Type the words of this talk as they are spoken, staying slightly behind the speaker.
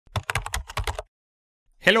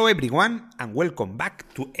Hello everyone and welcome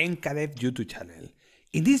back to NKDev YouTube channel.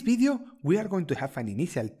 In this video, we are going to have an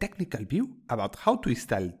initial technical view about how to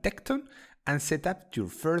install Tekton and set up your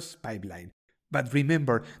first pipeline. But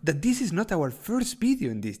remember that this is not our first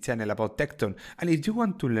video in this channel about Tekton, and if you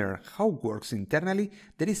want to learn how it works internally,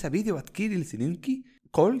 there is a video at Kirill Zelinsky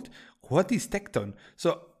called What is Tekton?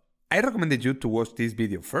 So I recommended you to watch this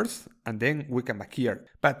video first and then we come back here.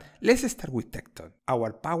 But let's start with Tekton,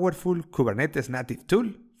 our powerful Kubernetes native tool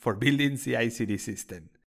for building CICD system.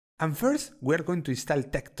 And first, we're going to install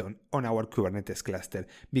Tekton on our Kubernetes cluster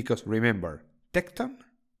because remember, Tekton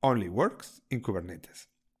only works in Kubernetes.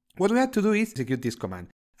 What we have to do is execute this command.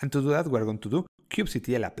 And to do that, we're going to do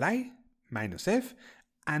kubectl apply -f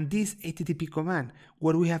and this http command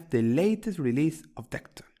where we have the latest release of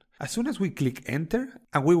Tekton. As soon as we click enter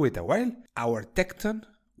and we wait a while, our Tekton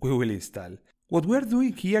will install. What we're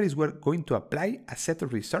doing here is we're going to apply a set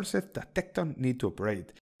of resources that Tekton need to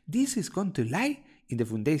operate. This is going to lie in the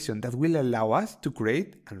foundation that will allow us to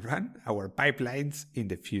create and run our pipelines in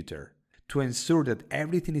the future. To ensure that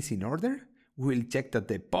everything is in order, we will check that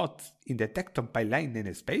the pods in the Tekton pipeline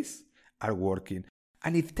namespace are working.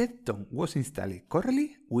 And if Tekton was installed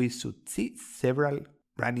correctly, we should see several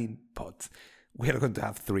running pods. We are going to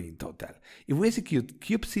have 3 in total. If we execute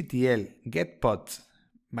kubectl get pods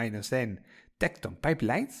 -n Tekton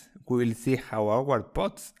pipelines, we will see how our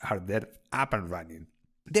pods are there up and running.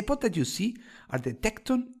 The pods that you see are the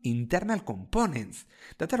Tekton internal components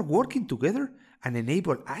that are working together and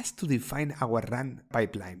enable us to define our run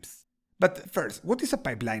pipelines. But first, what is a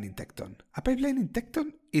pipeline in Tekton? A pipeline in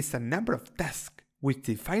Tekton is a number of tasks which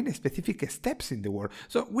define specific steps in the work.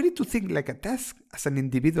 So we need to think like a task as an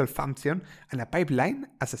individual function and a pipeline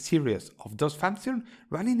as a series of those functions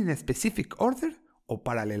running in a specific order or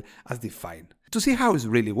parallel as defined. To see how it's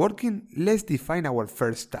really working, let's define our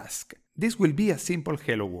first task. This will be a simple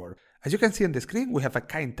hello world. As you can see on the screen, we have a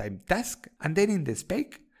kind type task, and then in the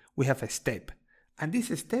spec, we have a step. And this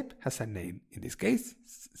step has a name. In this case,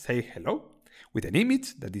 say hello, with an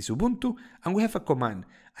image that is Ubuntu, and we have a command.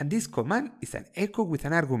 And this command is an echo with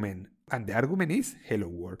an argument, and the argument is hello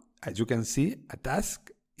world. As you can see, a task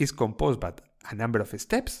is composed by a number of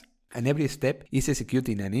steps, and every step is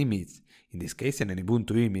executing an image, in this case an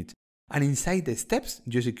Ubuntu image. And inside the steps,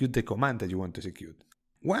 you execute the command that you want to execute.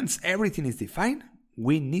 Once everything is defined,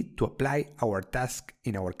 we need to apply our task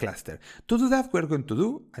in our cluster. To do that, we're going to do,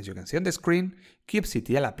 as you can see on the screen,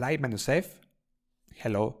 kubectl apply -f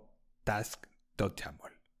hello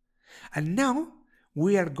task.yaml. And now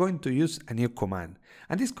we are going to use a new command.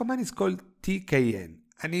 And this command is called tkn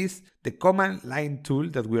and is the command line tool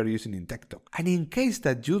that we are using in Tekton. And in case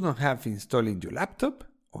that you don't have installed in your laptop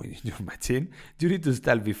or in your machine, you need to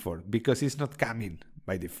install before because it's not coming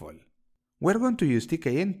by default. We're going to use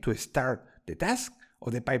tkn to start the task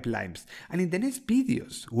or the pipelines. And in the next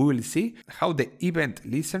videos, we will see how the event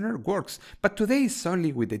listener works. But today is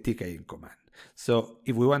only with the tkn command. So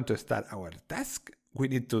if we want to start our task, we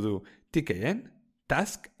need to do tkn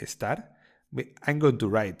task start. I'm going to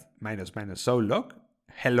write --so log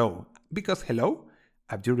hello, because hello,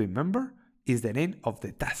 as you remember, is the name of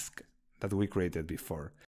the task that we created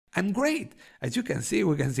before. And great, as you can see,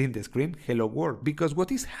 we can see in the screen hello world, because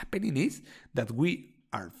what is happening is that we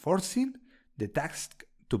are forcing the task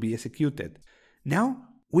to be executed. Now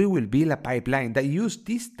we will build a pipeline that uses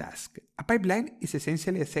this task. A pipeline is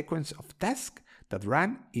essentially a sequence of tasks that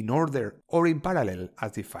run in order or in parallel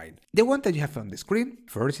as defined. The one that you have on the screen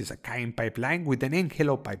first is a kind pipeline with the name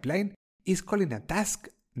hello pipeline, is calling a task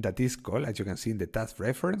that is called, as you can see in the task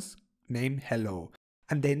reference, name hello.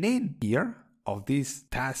 And the name here of this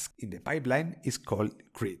task in the pipeline is called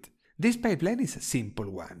grid. This pipeline is a simple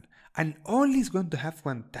one and only is going to have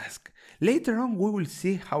one task. Later on, we will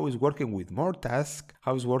see how it's working with more tasks,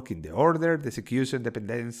 how it's working the order, the execution,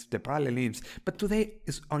 dependence, the parallelisms, but today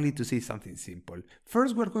is only to see something simple.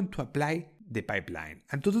 First, we're going to apply the pipeline,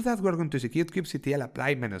 and to do that, we're going to execute kubectl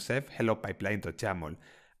apply -f hello pipeline.yaml.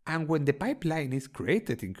 And when the pipeline is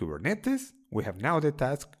created in Kubernetes, we have now the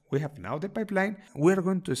task, we have now the pipeline, we are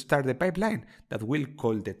going to start the pipeline that will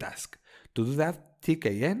call the task. To do that,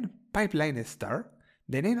 tkn pipeline start,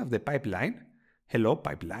 the name of the pipeline, hello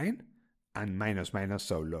pipeline, and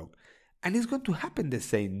 --so log. And it's going to happen the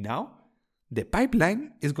same now. The pipeline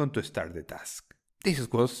is going to start the task. This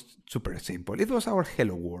was super simple. It was our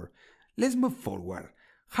hello world. Let's move forward.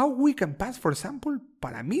 How we can pass, for example,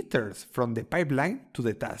 parameters from the pipeline to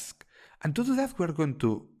the task. And to do that, we're going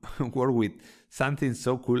to work with something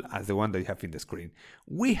so cool as the one that you have in the screen.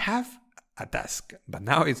 We have a task, but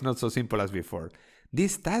now it's not so simple as before.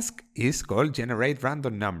 This task is called generate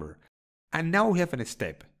random number. And now we have a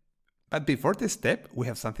step. But before this step, we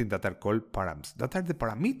have something that are called params. That are the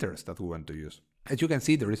parameters that we want to use. As you can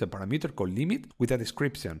see, there is a parameter called limit with a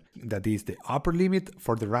description. That is the upper limit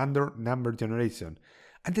for the random number generation.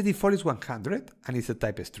 And the default is 100 and it's a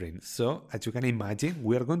type string. So, as you can imagine,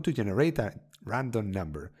 we are going to generate a random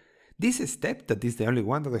number. This step, that is the only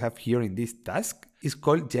one that we have here in this task, is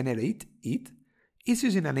called generate it. It's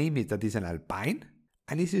using an image that is an alpine,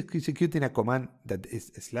 and it's executing a command that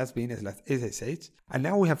is /bin/ssh. And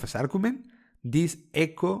now we have as argument this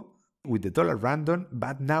echo with the $random,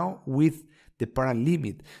 but now with the parent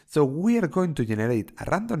limit. So we are going to generate a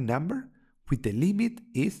random number with the limit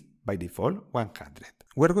is by default 100.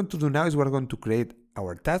 What we're going to do now is we're going to create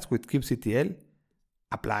our task with kubectl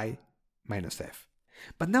apply -f.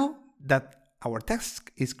 But now that our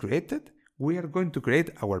task is created, we are going to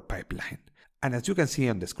create our pipeline. And as you can see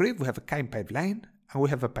on the script, we have a kind pipeline, and we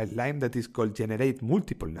have a pipeline that is called generate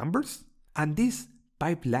multiple numbers. And this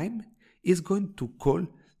pipeline is going to call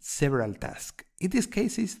several tasks. In this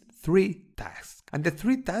case, it's 3 tasks. And the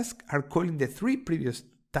 3 tasks are calling the 3 previous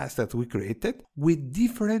tasks that we created with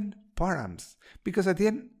different params. Because at the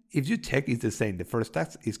end, if you check, it's the same. The first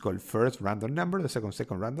task is called first random number, the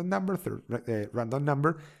second random number, third random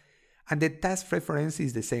number. And the task reference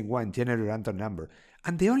is the same one, generate random number.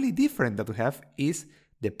 And the only difference that we have is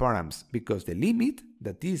the params, because the limit,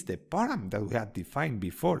 that is the param that we had defined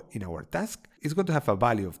before in our task, is going to have a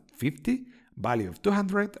value of 50, value of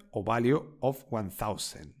 200, or value of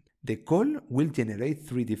 1000. The call will generate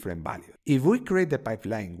 3 different values. If we create the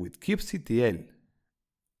pipeline with kubectl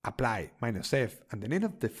apply -f and the name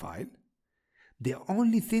of the file, the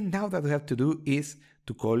only thing now that we have to do is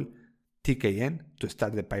to call tkn to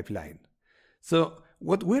start the pipeline. So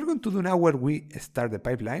what we're going to do now when we start the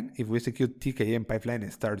pipeline, if we execute tkn pipeline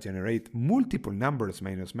and start generate multiple numbers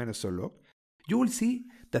 -solog, you will see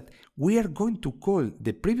that we are going to call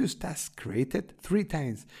the previous task created 3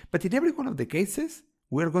 times. But in every one of the cases,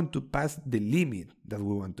 we are going to pass the limit that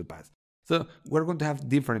we want to pass. So we're going to have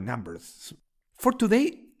different numbers. For today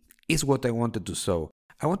is what I wanted to show.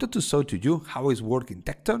 I wanted to show to you how it's working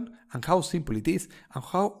Tekton and how simple it is and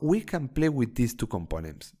how we can play with these 2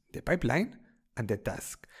 components, the pipeline and the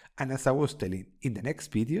task. And as I was telling, in the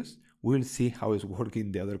next videos, we'll see how it's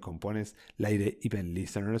working the other components like the event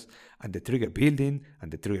listeners and the trigger building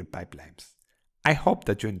and the trigger pipelines. I hope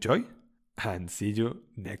that you enjoy and see you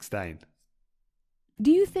next time.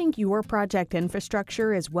 Do you think your project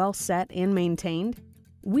infrastructure is well set and maintained?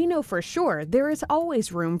 We know for sure there is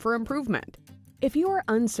always room for improvement. If you are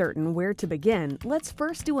uncertain where to begin, let's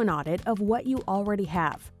first do an audit of what you already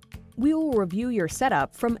have. We will review your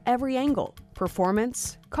setup from every angle: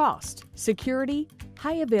 performance, cost, security,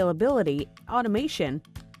 high availability, automation,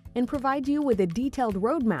 and provide you with a detailed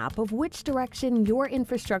roadmap of which direction your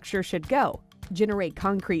infrastructure should go, generate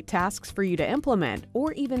concrete tasks for you to implement,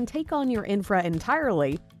 or even take on your infra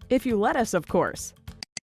entirely, if you let us, of course.